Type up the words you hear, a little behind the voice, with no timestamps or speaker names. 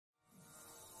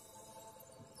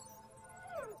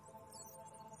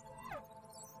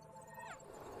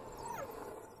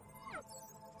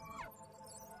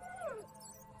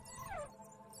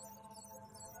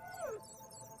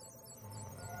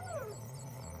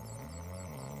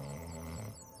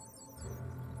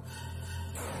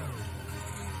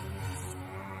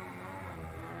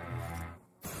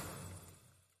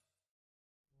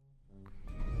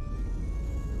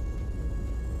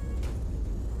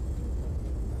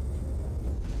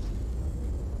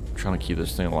trying to keep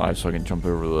this thing alive so I can jump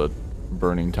over the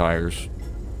burning tires.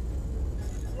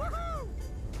 Woohoo!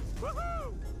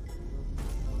 Woohoo!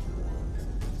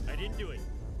 I didn't do it.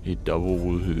 He double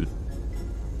woohooed.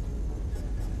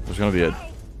 There's gonna be a,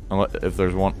 if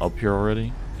there's one up here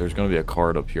already, there's gonna be a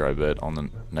card up here, I bet, on the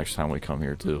next time we come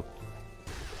here too.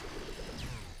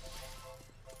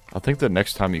 I think the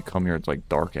next time you come here, it's like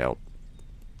dark out.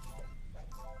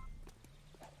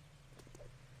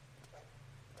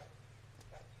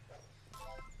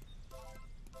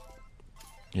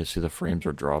 Yeah, see the frames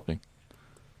are dropping.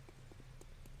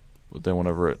 But then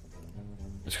whenever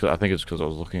I think it's because I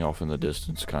was looking off in the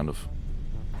distance, kind of.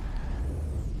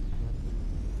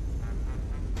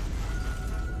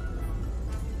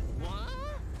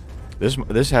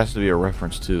 This has to be a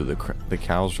reference to the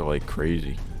cows are like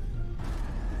crazy.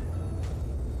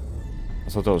 I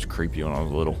thought that was creepy when I was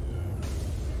little.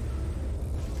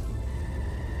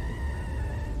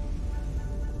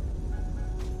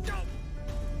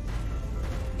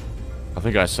 I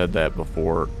think I said that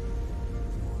before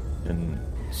in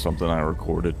something I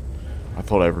recorded. I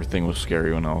thought everything was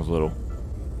scary when I was little.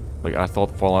 Like, I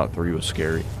thought Fallout 3 was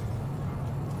scary.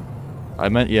 I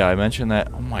mentioned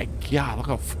that. Oh my god, look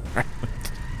how far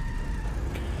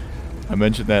I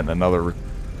mentioned that in another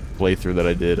playthrough that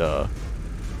I did.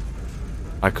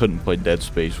 I couldn't play Dead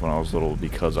Space when I was little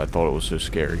because I thought it was so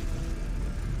scary.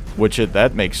 Which,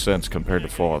 that makes sense compared to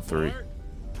Fallout 3.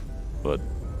 But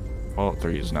Fallout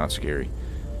 3 is not scary.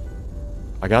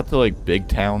 I got to, like, Big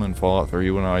Town in Fallout 3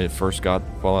 when I first got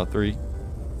Fallout 3.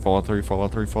 Fallout 3.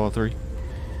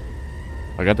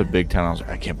 I got to Big Town, I was like,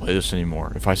 I can't play this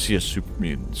anymore. If I see a super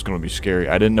mutant, it's gonna be scary.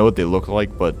 I didn't know what they look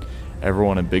like, but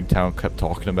everyone in Big Town kept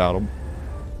talking about them.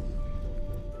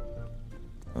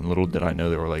 And little did I know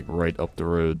they were, like, right up the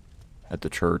road at the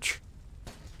church.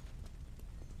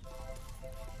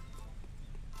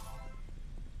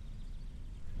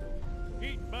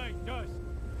 Eat my dust.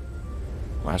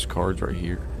 Last card's right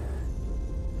here.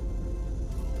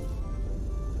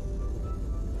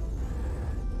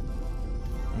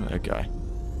 Look at that guy.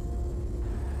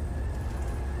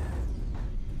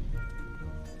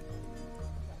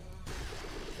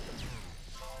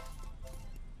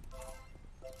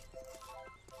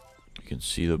 You can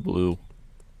see the blue.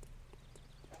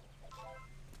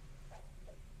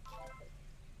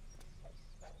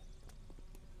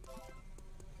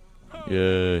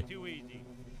 Yay. Too easy.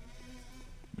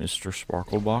 Mr.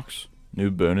 Sparklebox.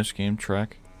 New bonus game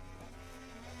track.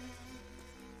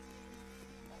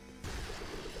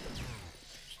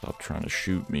 Stop trying to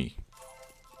shoot me.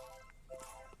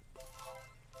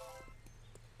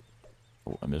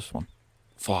 Oh, I missed one.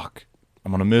 Fuck.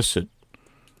 I'm gonna miss it.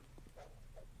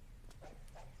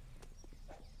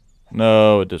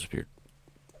 No, it disappeared.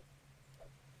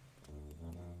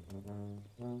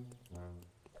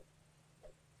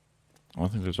 I don't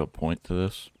think there's a point to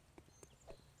this.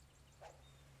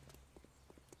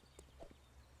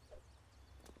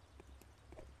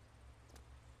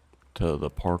 To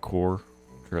the parkour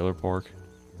trailer park.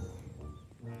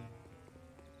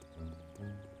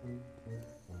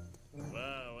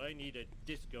 Wow, I need a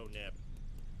disco nap.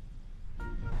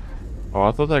 Oh,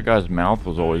 I thought that guy's mouth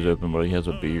was always open, but he has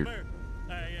a beard. Homer,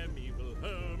 I am evil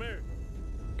Homer.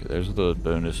 Okay, there's the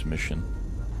bonus mission.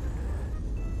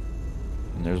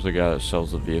 And there's the guy that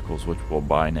sells the vehicles, which we'll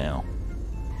buy now.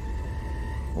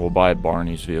 We'll buy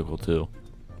Barney's vehicle, too.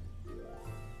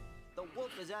 The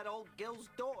wolf is at old Gil's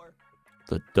door.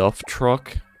 The Duff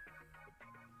truck.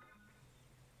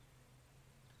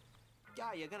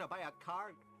 Yeah, you're gonna buy a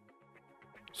car?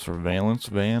 Surveillance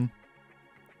van.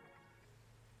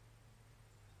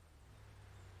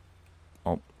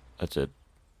 Oh, that's it.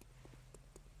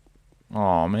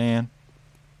 Aw, man.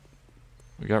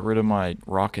 We got rid of my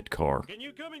rocket car. Can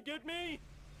you come and get me?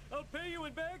 I'll pay you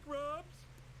in back rubs.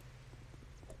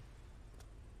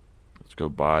 Let's go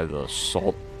buy the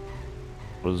salt.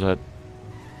 What is that?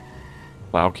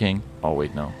 Plow King? Oh,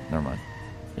 wait, no. Never mind.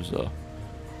 There's a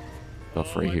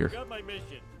stuff right here. Got my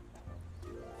mission.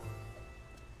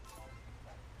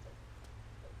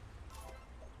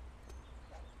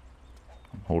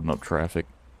 I'm holding up traffic.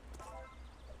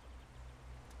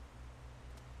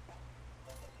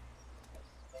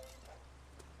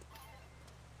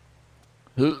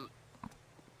 There's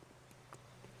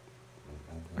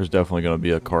definitely going to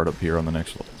be a card up here on the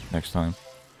next time.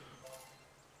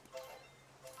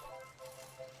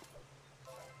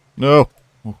 No.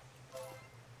 Oh.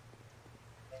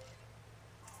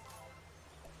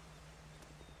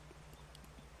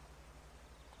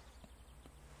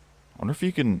 Wonder if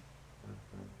you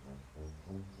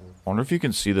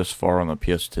can see this far on the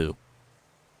PS2.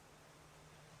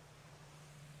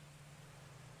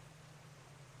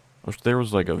 Wish there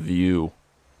was like a view.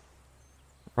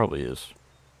 There probably is.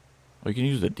 Oh, you can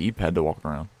use the D-pad to walk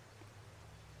around.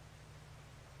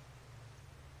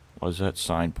 Why is that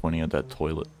sign pointing at that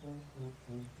toilet?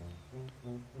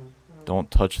 Don't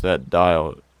touch that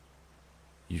dial.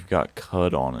 You've got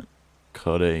CUD on it.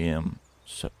 CUD AM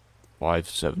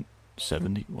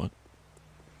 5770. What?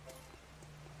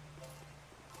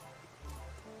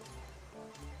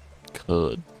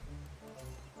 CUD.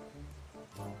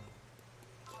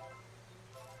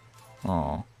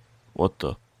 Oh, what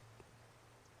the?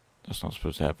 That's not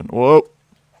supposed to happen. Whoa!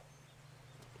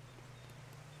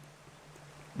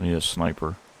 We need a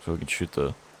sniper so we can shoot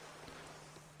the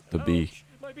bee. Ouch,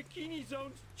 my bikini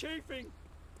zone's chafing.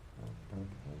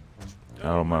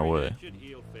 Out of my way. That should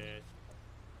heal fast.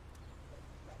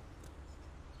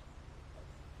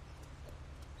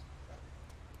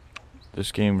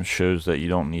 This game shows that you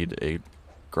don't need a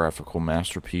graphical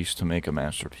masterpiece to make a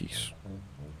masterpiece.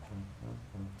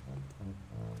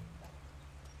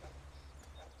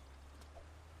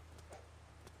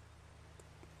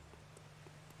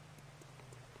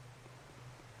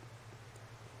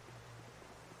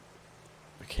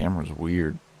 The camera's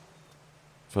weird. I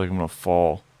feel like I'm gonna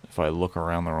fall if I look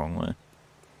around the wrong way.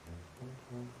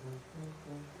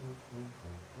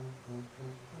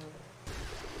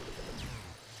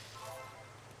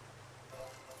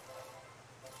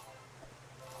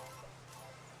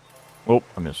 Oh,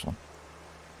 I missed one.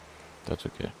 That's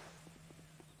okay.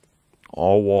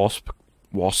 All wasps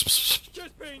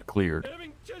Chest pain. cleared.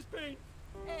 Having chest pain.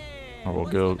 Hey, I will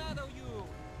what's go the matter, you?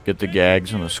 get the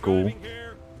gags in the school. Driving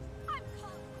here.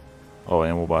 Oh,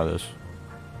 and we'll buy this.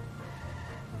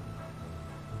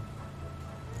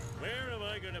 Where am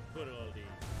I gonna put all these?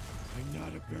 I'm not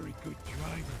a very good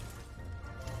driver.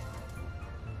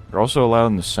 You're also allowed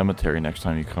in the cemetery next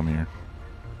time you come here.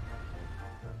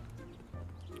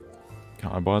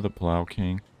 Can I buy the Plow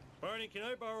King? Barney, can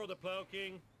I borrow the Plow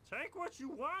King? Take what you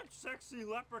want, sexy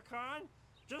leprechaun.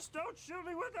 Just don't shoot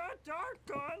me with that dart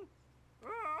gun.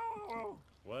 Oh,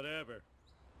 whatever.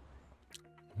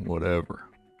 Whatever.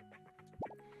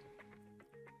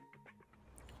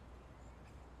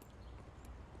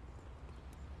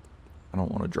 I don't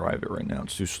want to drive it right now.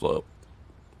 It's too slow.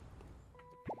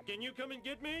 Can you come and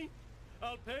get me?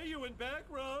 I'll pay you in back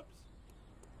rubs.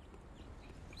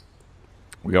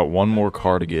 We got one more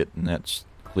car to get, and that's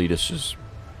Cletus's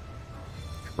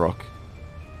truck.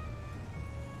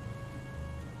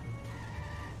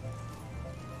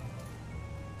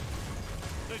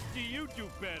 Let's see you do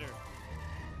better.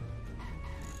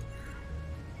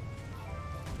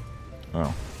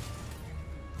 Oh.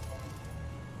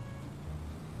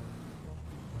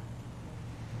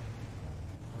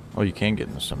 Oh, you can get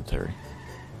in the cemetery.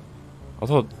 I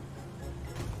thought...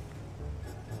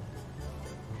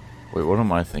 Wait, what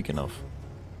am I thinking of?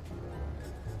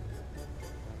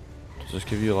 Does this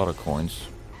give you a lot of coins?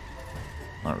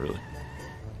 Not really.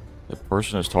 The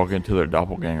person is talking to their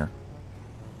doppelganger.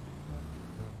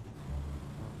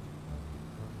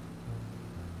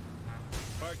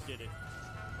 Bart did it.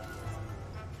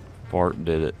 Bart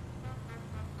did it.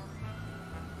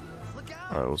 Look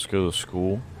out! Alright, let's go to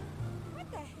school.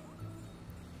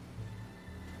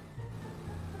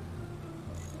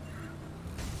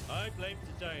 I blame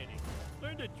society.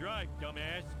 Learn to drive,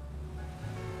 dumbass.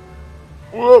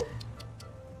 Whoop!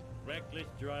 Reckless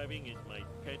driving is my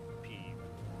pet peeve.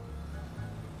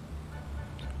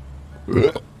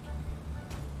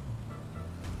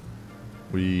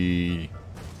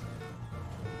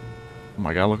 Oh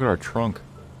my god, look at our trunk.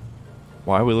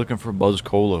 Why are we looking for Buzz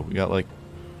Cola? We got like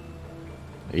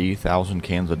 80,000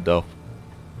 cans of Duff.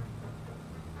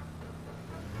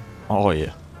 Oh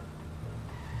yeah.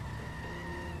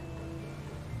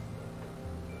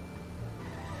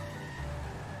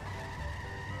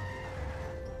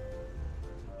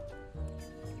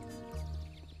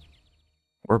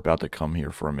 We're about to come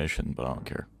here for a mission, but I don't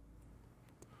care.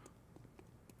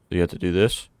 So you have to do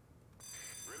this?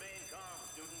 Remain calm,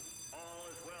 students. All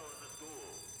is well in the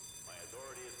school. My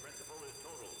authority as principal is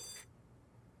total.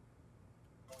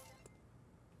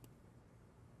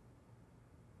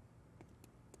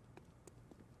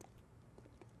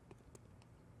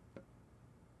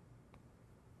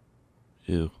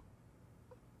 Ew.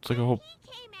 It's like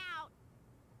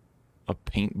a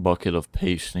paint bucket of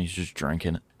paste and he's just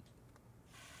drinking it.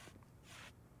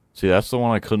 See, that's the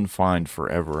one I couldn't find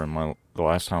forever in the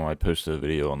last time I posted a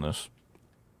video on this.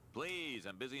 Please,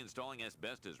 I'm busy installing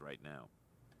asbestos right now.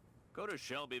 Go to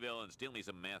Shelbyville and steal me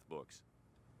some math books.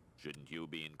 Shouldn't you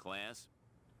be in class?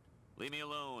 Leave me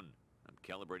alone. I'm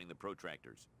calibrating the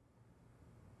protractors.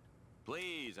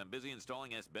 Please, I'm busy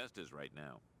installing asbestos right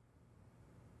now.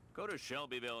 Go to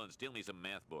Shelbyville and steal me some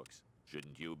math books.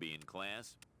 Shouldn't you be in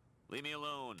class? Leave me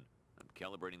alone. I'm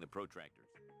calibrating the protractors.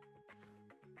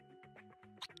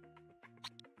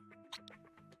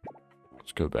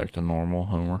 Let's go back to normal,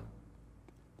 Homer.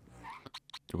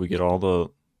 Did we get all the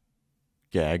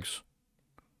gags?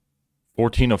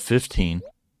 14 of 15.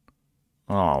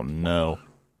 Oh, no.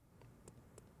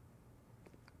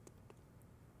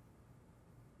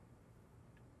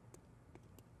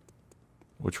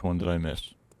 Which one did I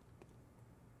miss?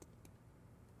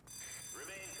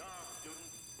 Remain calm, student.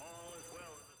 All is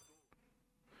well at the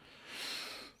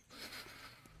school.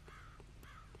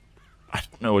 I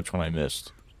don't know which one I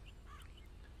missed.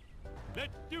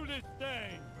 Let's do this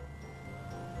thing.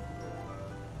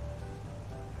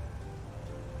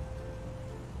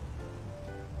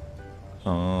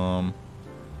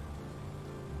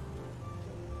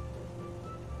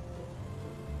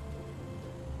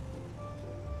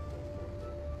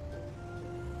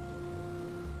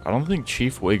 I don't think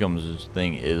Chief Wiggum's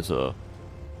thing is a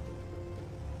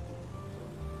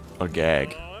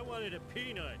gag. Oh, I wanted a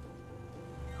peanut.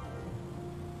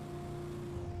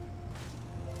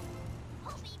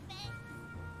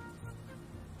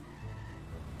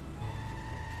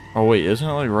 Oh wait, isn't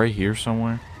it like right here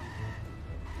somewhere?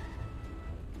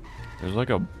 There's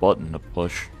like a button to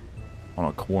push on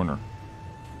a corner.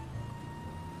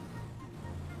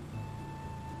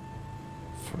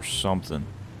 For something.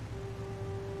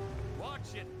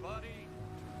 Watch it, buddy.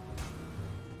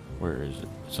 Where is it?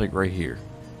 It's like right here.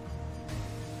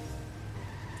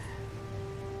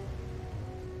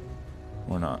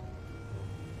 Or not.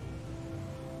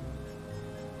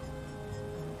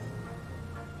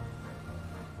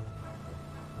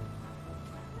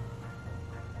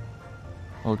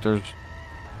 Look, there's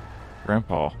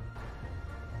Grandpa.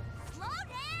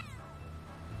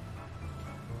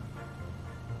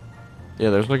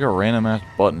 Yeah, there's like a random ass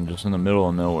button just in the middle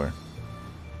of nowhere.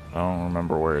 I don't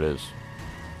remember where it is.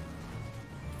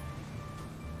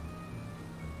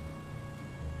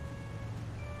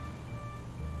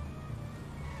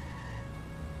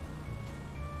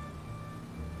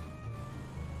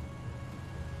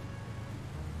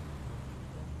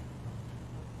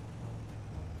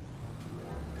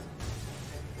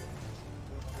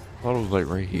 I thought it was like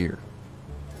right here.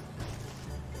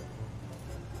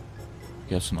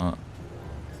 Guess not.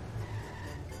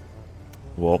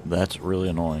 Well, that's really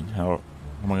annoying. How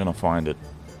am I gonna find it?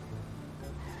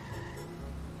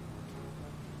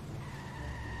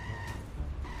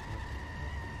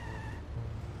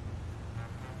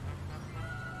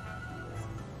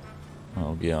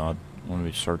 Oh god, I'm gonna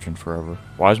be searching forever.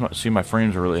 Why is my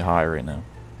frames are really high right now?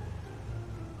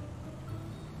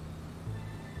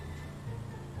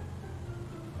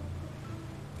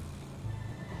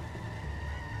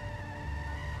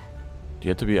 Do you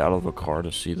have to be out of a car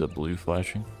to see the blue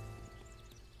flashing?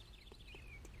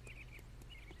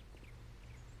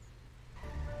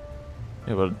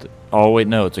 Yeah, but... Oh, wait,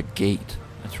 no, it's a gate.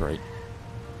 That's right.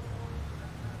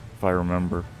 If I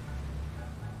remember.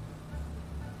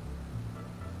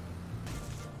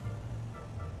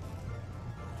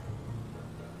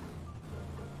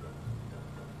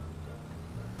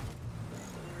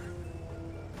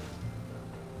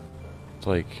 It's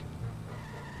like...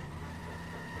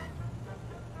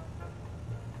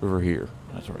 over here.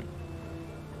 That's right.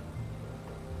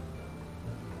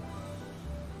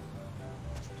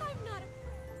 I'm not.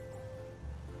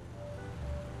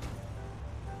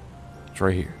 It's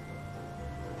right here.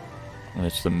 And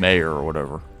it's the mayor or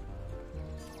whatever.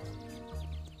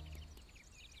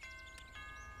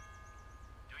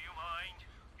 Do you mind?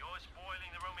 You're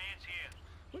spoiling the romance here.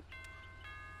 What?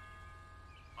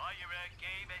 Are you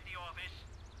Gabe at the office?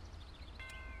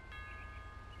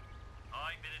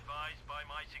 I've been advised by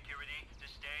my security to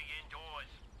stay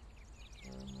indoors.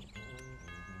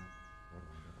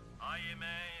 I am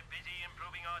busy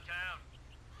improving our town.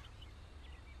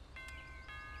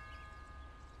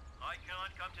 I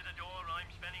can't come to the door. I'm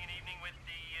spending an evening with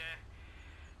the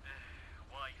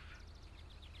wife.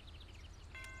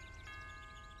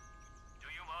 Do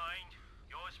you mind?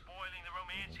 You're spoiling the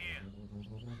romance here.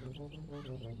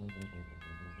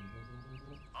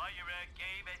 Are you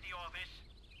Gabe at the office?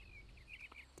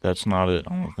 That's not it,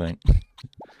 I don't think.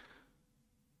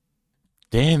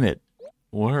 Damn it.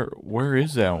 Where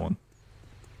is that one?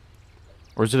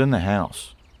 Or is it in the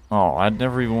house? Oh, I'd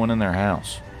never even went in their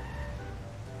house.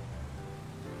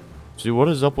 See, what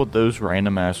is up with those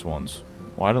random ass ones?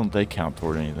 Why don't they count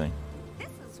toward anything? This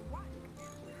is what.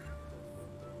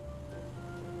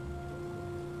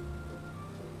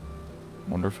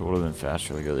 Wonder if it would have been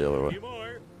faster to go the other way. You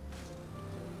more.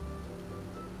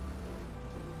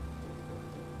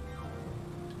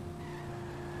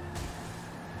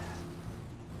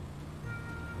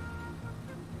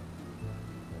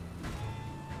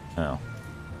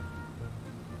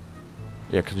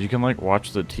 Yeah, because you can, like,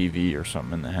 watch the TV or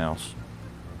something in the house.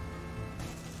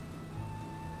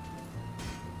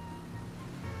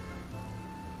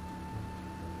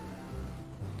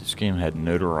 This game had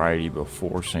notoriety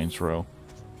before Saints Row.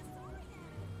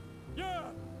 Yeah.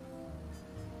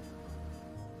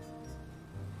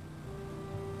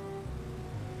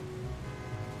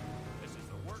 This is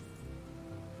the worst.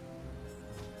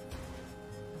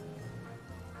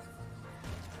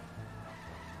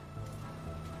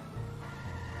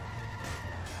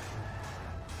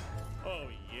 Oh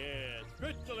yeah.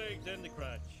 Stretch the legs and the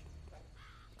crotch.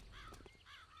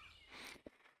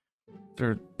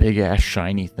 There's a big ass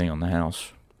shiny thing on the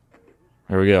house.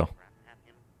 Here we go.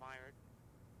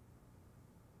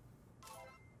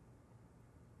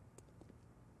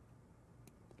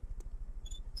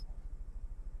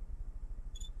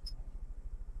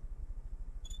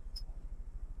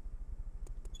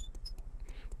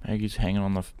 Maggie's hanging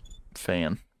on the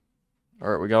fan.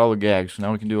 Alright, we got all the gags.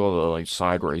 Now we can do all the, like,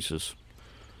 side races.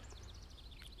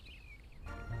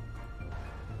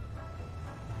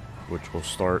 Which will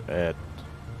start at...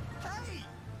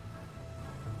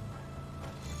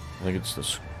 I think it's the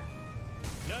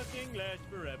Nothing lasts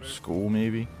forever. school,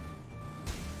 maybe?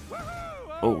 Woohoo!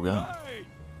 Oh, All God. right.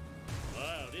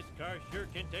 Wow, this car sure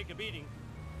can take a beating.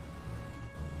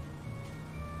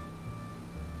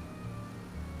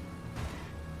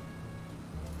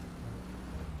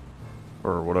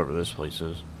 Or whatever this place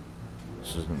is.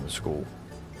 This isn't the school.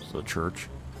 It's the church.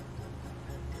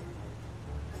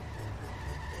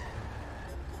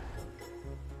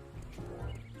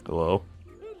 Hello?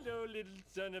 Hello, little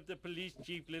son of the police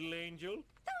chief, little angel.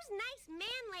 Those nice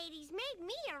man ladies made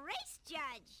me a race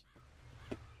judge.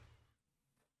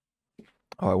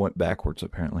 Oh, I went backwards,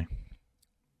 apparently.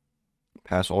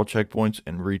 Pass all checkpoints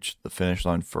and reach the finish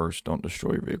line first. Don't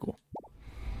destroy your vehicle.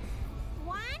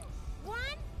 One,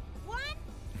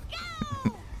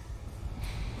 go!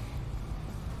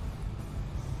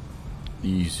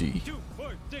 Easy. 2,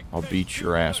 4, 6, I'll 8, beat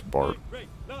your ass, Bart. Right,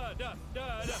 la, da,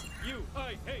 da, da, you,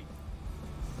 I hate.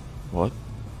 What?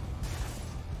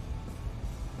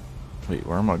 Wait,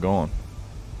 where am I going?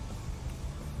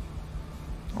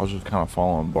 I was just kind of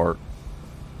following Bart.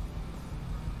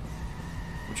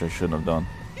 Which I shouldn't have done.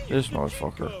 This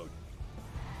motherfucker.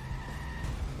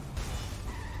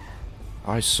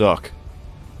 I suck.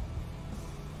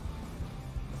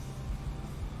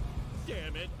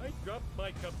 Damn it, I dropped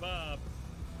my kebab.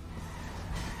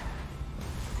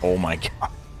 Oh my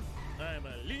god. I'm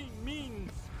a lean, mean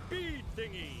speed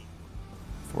thingy.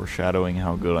 Foreshadowing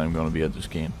how good I'm going to be at this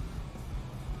game.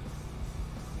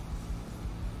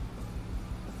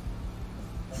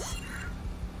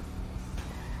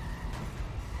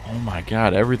 Oh my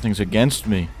god, everything's against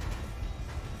me.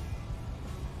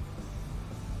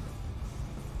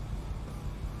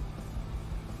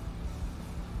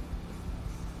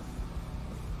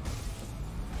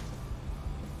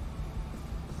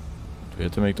 Do we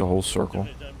have to make the whole circle? As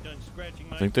I'm done scratching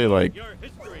I my think they, like, your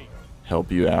history.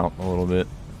 help you out a little bit.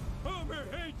 Homer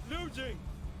hates losing.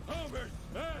 Homer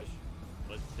smash.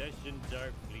 Possessions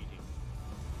are fleeting.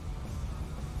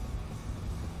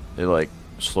 They, like,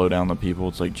 slow down the people.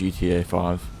 It's like GTA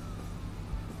 5.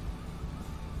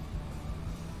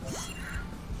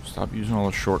 Stop using all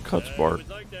the shortcuts, It Bart. was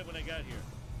like that when I got here.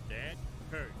 That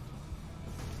hurt.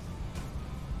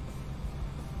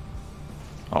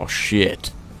 Oh,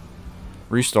 shit.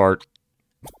 Restart.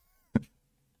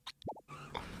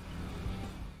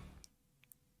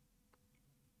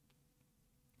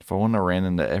 If I wouldn't have ran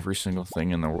into every single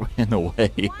thing in the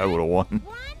way, I would have won.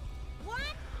 One,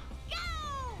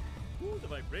 go! Ooh, the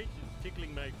vibrations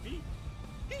tickling my feet.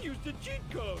 He used a cheat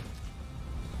code.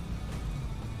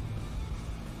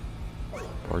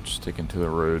 Bart's sticking to the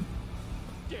road.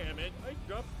 Damn it, I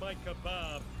dropped my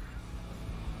kebab.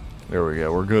 There we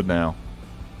go. We're good now.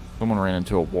 Someone ran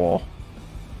into a wall.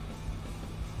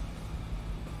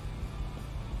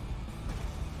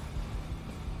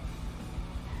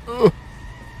 Ugh.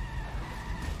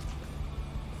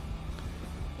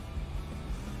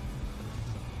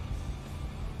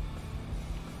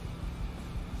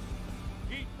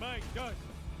 Eat my dust.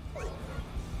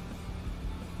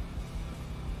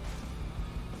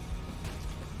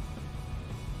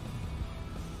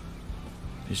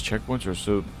 These checkpoints are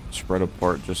so spread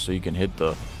apart just so you can hit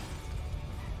the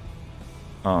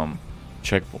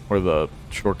check or the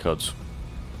shortcuts.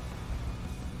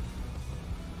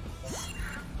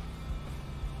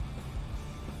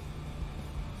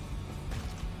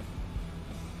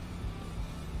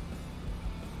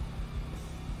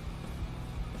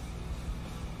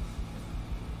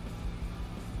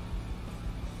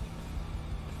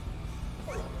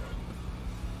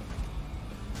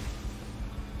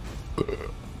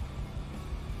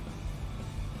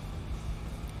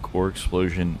 core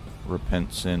explosion,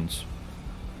 repent sins.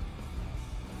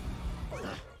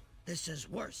 This is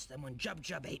worse than when Jub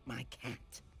Jub ate my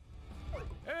cat.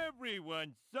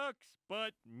 Everyone sucks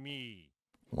but me.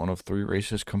 1 of 3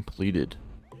 races completed.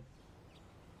 What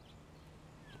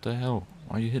the hell?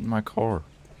 Why are you hitting my car?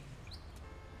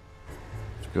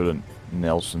 Let's go to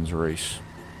Nelson's race.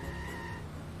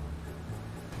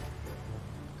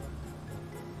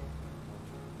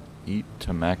 Eat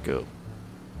tobacco.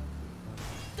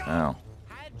 Ow.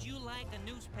 How'd you like a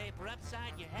newspaper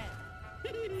upside your head?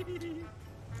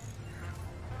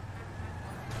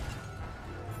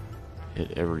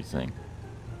 Hit everything.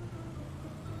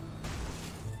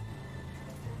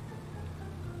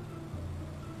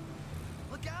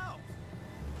 Look out!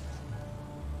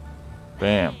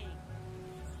 Bam.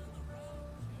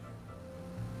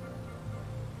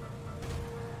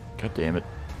 God damn it.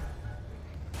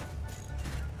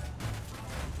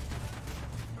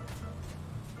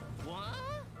 What?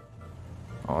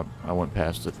 Oh, I went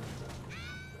past it.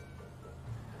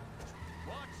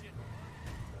 Watch it.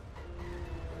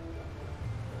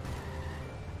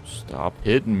 Stop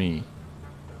hitting me.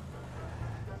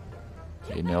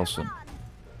 Hey, Nelson.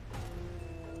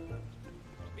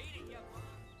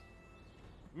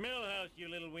 Millhouse, you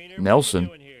little wiener. Nelson?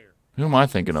 What are you doing here? Who am I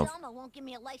thinking of? Selma won't give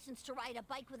me a license to ride a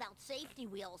bike without safety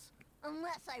wheels.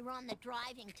 Unless I run the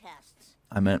driving tests.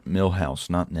 I meant Millhouse,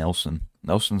 not Nelson.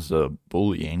 Nelson's the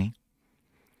bully, ain't he?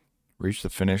 Reach the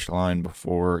finish line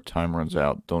before time runs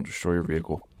out. Don't destroy your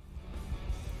vehicle.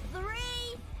 3,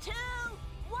 2,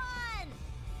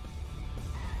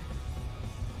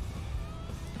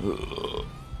 1. Ugh.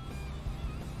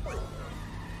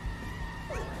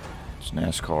 It's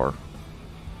NASCAR.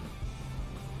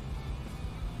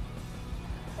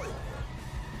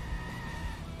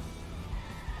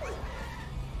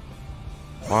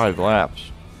 Five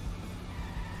laps.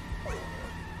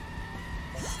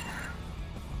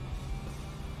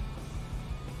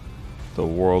 The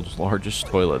world's largest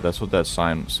toilet. That's what that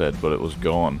sign said, but it was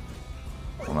gone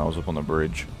when I was up on the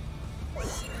bridge.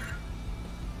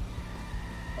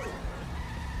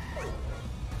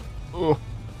 Ugh.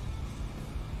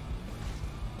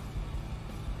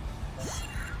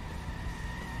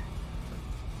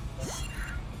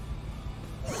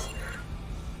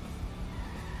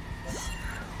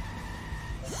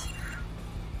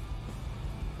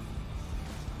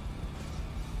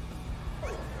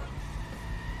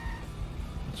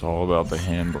 It's all about the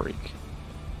handbrake.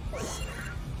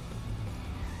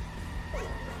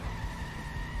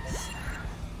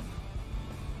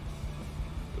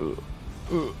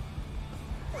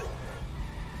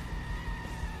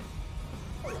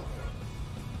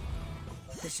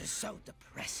 This is so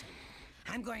depressing.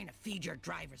 I'm going to feed your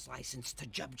driver's license to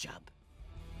Jub Jub.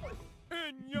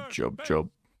 In your Jub face. Jub.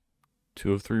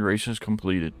 2 of 3 races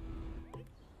completed.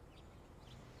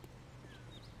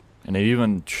 And it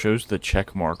even shows the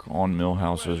check mark on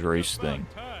Millhouse's race thing.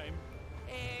 Time.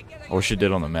 I wish it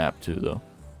did on the map too, though.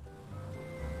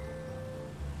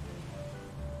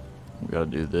 We gotta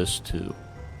do this too.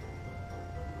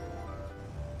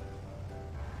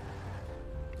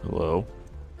 Hello?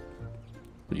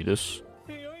 Lead us.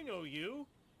 Hey, I know you.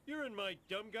 You're in my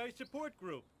dumb guy support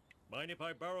group. Mind if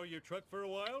I borrow your truck for a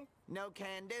while? No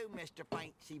can do, Mr.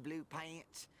 Fancy Blue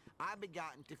Pants. I be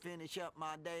gotten to finish up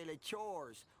my daily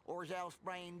chores, or else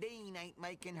Brandine ain't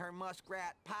making her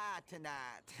muskrat pie tonight.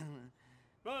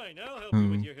 Fine, I'll help you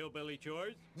with your hillbilly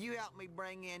chores. You help me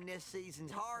bring in this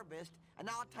season's harvest, and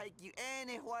I'll take you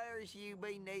anywheres you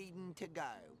be needing to go.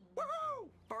 Woohoo!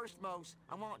 First, most,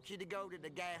 I want you to go to the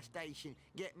gas station,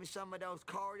 get me some of those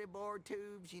cardboard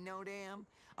tubes, you know them?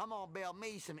 I'm gonna build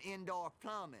me some indoor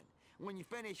plumbing. When you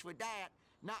finish with that,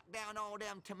 knock down all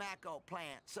them tobacco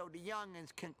plants so the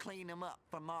young'uns can clean them up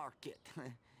for market.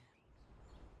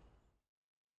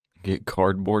 Get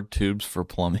cardboard tubes for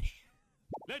plumbing.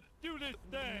 Let's do this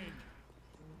thing.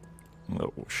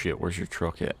 Oh shit, where's your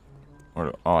truck at?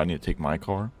 Or, oh, I need to take my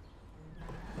car?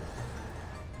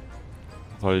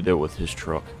 I thought I did it with his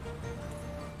truck.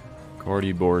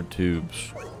 Cardboard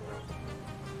tubes.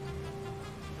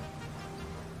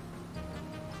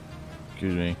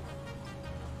 Excuse me.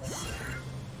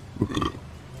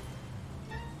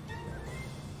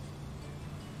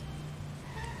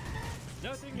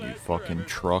 Nothing You lasts fucking forever.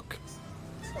 truck.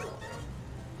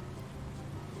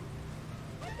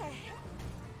 What the heck?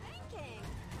 Thinking.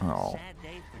 Oh, Sad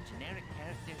day for generic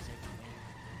characters like me.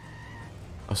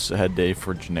 a sad day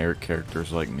for generic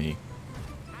characters like me.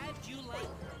 How'd you like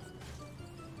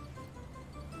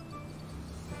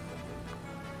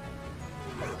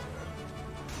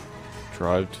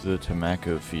Drive to the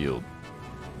tobacco field.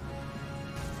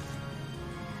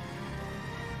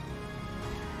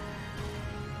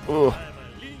 Ugh. I'm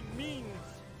a lean, mean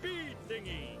speed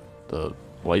thingy. The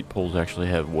light poles actually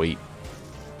have weight.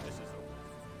 This is the...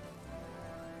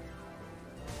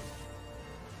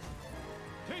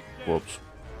 Take that. Whoops.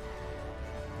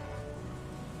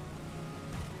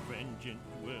 Vengeance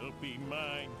will be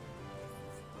mine.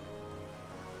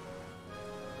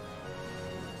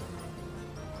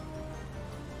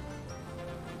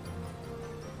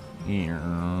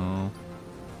 Yeah.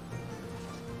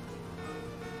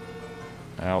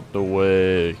 Out the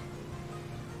way.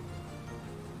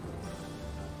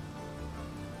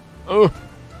 Oh.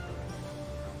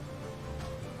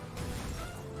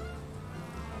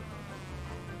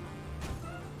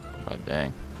 God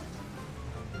dang.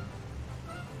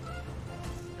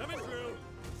 Coming through.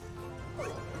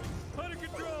 Out of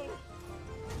control.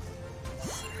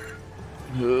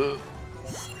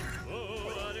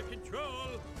 Oh, out of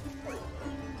control.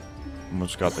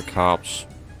 Almost got the cops.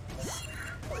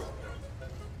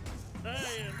 I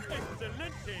am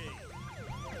excelente.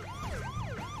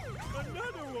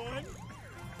 Another one.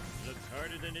 Looks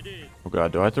harder than it is. Oh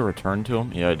god, do I have to return to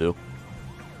him? Yeah, I do.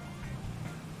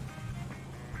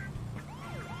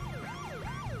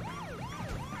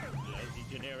 Lousy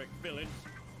generic villains.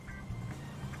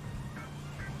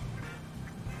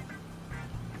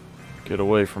 Get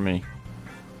away from me.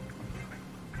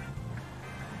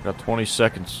 Got 20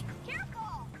 seconds.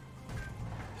 Careful!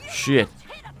 Shit. Just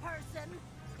hit a person!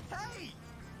 Hey!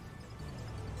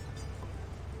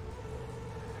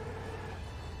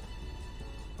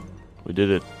 We did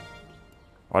it.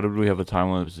 Why did we have a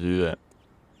time limit to do that?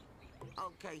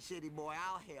 Okay, city boy,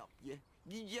 I'll help you.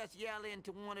 You just yell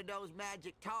into one of those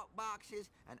magic talk boxes,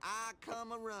 and I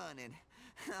come a-running.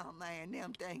 Oh, man,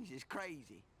 them things is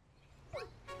crazy.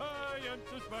 I am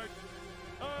too smart.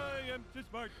 I am too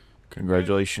smart.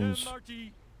 Congratulations.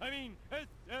 S-M-R-T. I mean,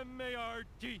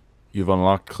 S-M-A-R-T. You've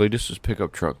unlocked Cletus's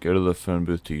pickup truck. Go to the phone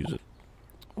booth to use it.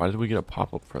 Why did we get a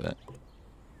pop-up for that?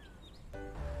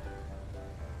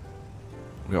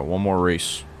 We got one more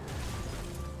race.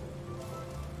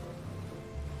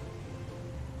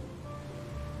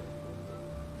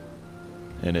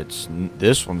 And it's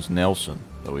this one's Nelson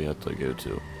that we have to go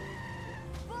to.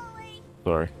 Bully!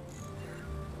 Sorry.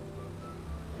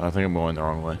 I think I'm going the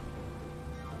wrong way.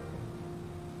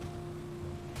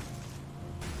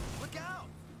 Look out!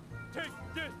 Take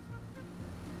this.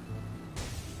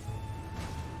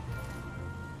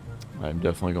 I'm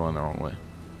definitely going the wrong way.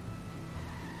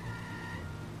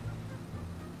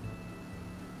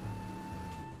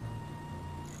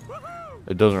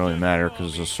 It doesn't really matter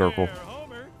because it's a circle, There,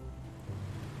 Homer.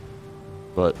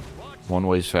 but one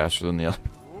way's faster than the other.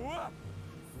 Whoop.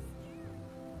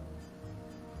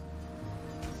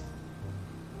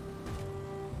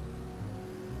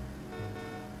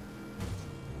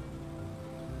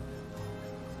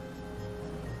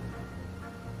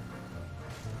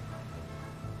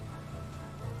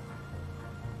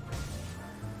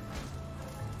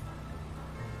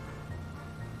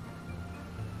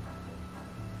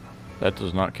 That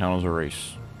does not count as a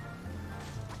race.